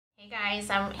Guys,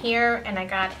 I'm here and I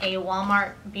got a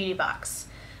Walmart beauty box.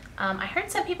 I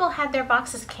heard some people had their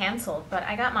boxes canceled, but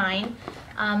I got mine.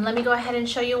 Let me go ahead and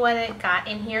show you what it got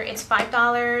in here. It's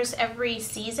 $5 every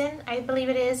season, I believe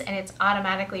it is, and it's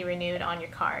automatically renewed on your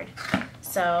card.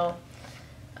 So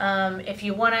if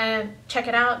you want to check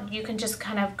it out, you can just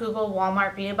kind of Google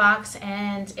Walmart beauty box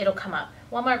and it'll come up.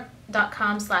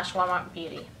 Walmart.com/Walmart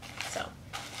beauty. So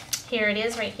here it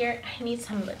is right here. I need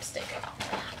some lipstick.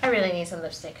 I really need some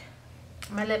lipstick.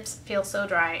 My lips feel so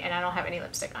dry and I don't have any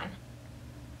lipstick on.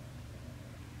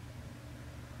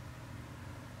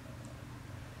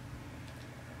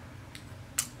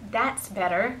 That's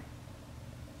better.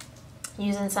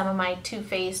 Using some of my Too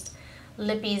Faced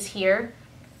lippies here.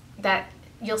 That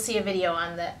you'll see a video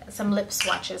on some lip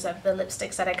swatches of the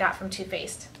lipsticks that I got from Too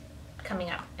Faced coming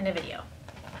up in a video.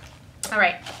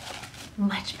 Alright,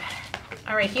 much better.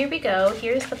 Alright, here we go.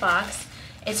 Here's the box.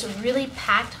 It's really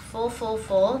packed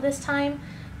full this time.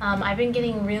 I've been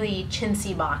getting really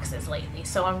chintzy boxes lately,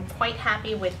 so I'm quite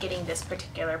happy with getting this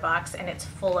particular box, and it's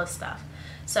full of stuff.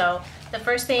 So the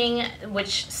first thing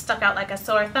which stuck out like a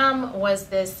sore thumb was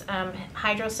this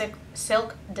Hydro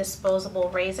Silk disposable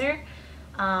razor.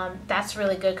 That's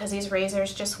really good because these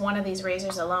razors, just one of these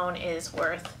razors alone is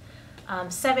worth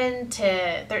 $7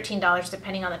 to $13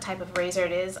 depending on the type of razor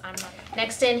it is.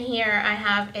 Next in here I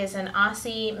have is an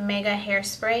Aussie Mega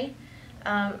Hairspray.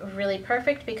 Really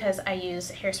perfect because I use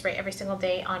hairspray every single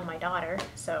day on my daughter,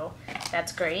 so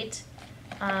that's great.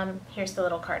 Here's the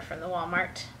little card from the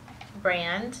Walmart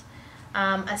brand.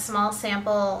 A small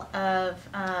sample of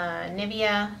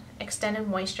Nivea Extended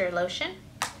Moisture Lotion.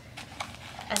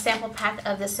 A sample pack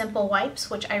of the Simple Wipes,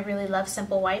 which I really love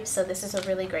Simple Wipes, so this is a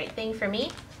really great thing for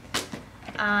me.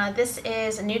 This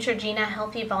is Neutrogena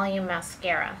Healthy Volume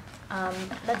Mascara.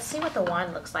 Let's see what the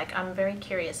wand looks like. I'm very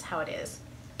curious how it is.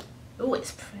 Ooh,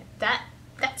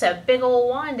 that's a big old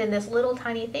wand in this little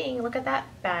tiny thing. Look at that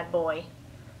bad boy.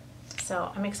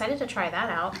 So I'm excited to try that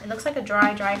out. It looks like a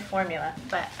dry formula,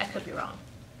 but I could be wrong.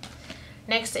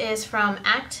 Next is from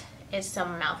Act. It's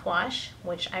some mouthwash,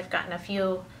 which I've gotten a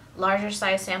few larger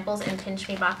size samples in Pinch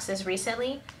Me boxes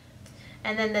recently.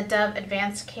 And then the Dove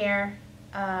Advanced Care,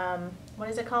 what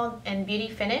is it called? And Beauty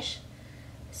Finish.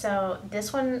 So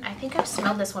this one, I think I've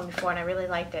smelled this one before and I really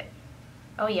liked it.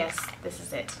 Oh yes, this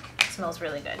is it. It smells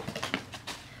really good.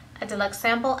 A deluxe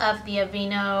sample of the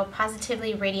Aveeno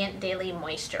Positively Radiant Daily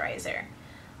Moisturizer.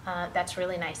 That's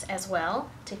really nice as well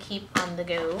to keep on the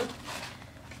go.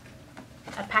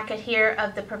 A packet here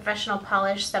of the Professional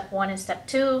Polish Step 1 and Step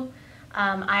 2.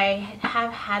 I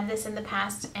have had this in the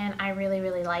past and I really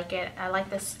like it. I like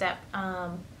this step,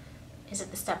 is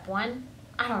it the Step 1?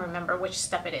 I don't remember which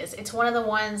step it is. It's one of the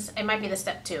ones, it might be the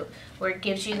Step 2, where it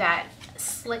gives you that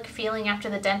slick feeling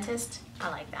after the dentist. I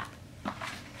like that.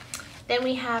 Then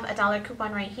we have a $1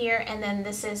 coupon right here, and then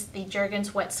this is the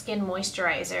Jergens Wet Skin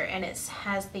Moisturizer, and it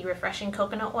has the refreshing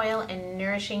coconut oil and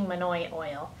nourishing Manoi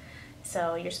oil.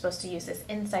 So you're supposed to use this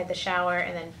inside the shower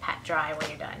and then pat dry when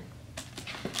you're done.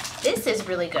 This is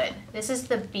really good. This is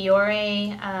the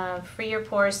Biore Free Your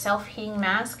Pores Self-Heating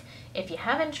Mask. If you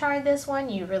haven't tried this one,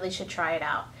 you really should try it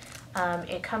out.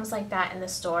 It comes like that in the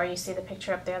store. You see the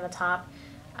picture up there on the top.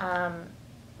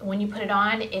 When you put it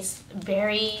on, it's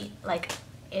very, like,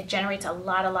 it generates a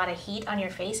lot of heat on your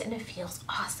face and it feels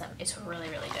awesome. It's really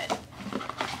good.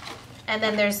 And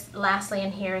then there's, lastly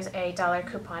in here is a $1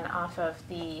 coupon off of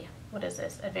the, what is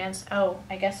this, Advanced, oh,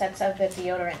 I guess that's of the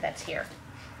deodorant that's here.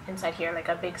 Inside here, like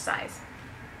a big size.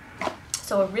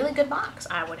 So a really good box,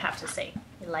 I would have to say.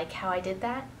 You like how I did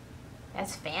that?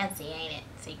 That's fancy, ain't it?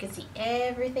 So you can see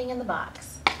everything in the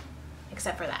box,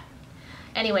 except for that.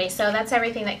 Anyway, so that's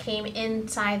everything that came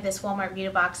inside this Walmart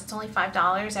beauty box. It's only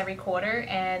 $5 every quarter,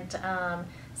 and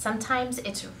sometimes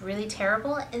it's really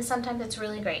terrible, and sometimes it's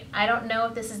really great. I don't know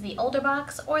if this is the older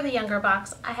box or the younger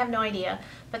box. I have no idea,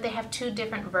 but they have two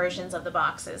different versions of the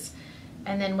boxes.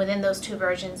 And then within those two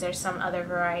versions, there's some other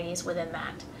varieties within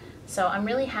that. So I'm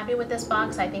really happy with this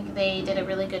box. I think they did a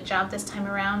really good job this time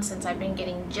around since I've been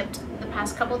getting gypped the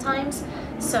past couple times.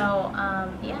 So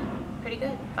yeah, pretty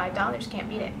good. $5, can't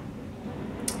beat it.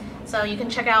 So you can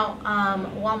check out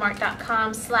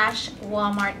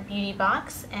walmart.com/Walmart Beauty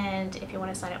Box, and if you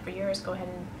want to sign up for yours, go ahead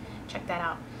and check that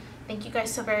out. Thank you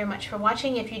guys so very much for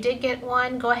watching. If you did get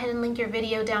one, go ahead and link your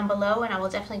video down below and I will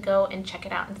definitely go and check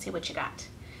it out and see what you got.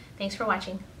 Thanks for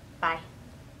watching. Bye.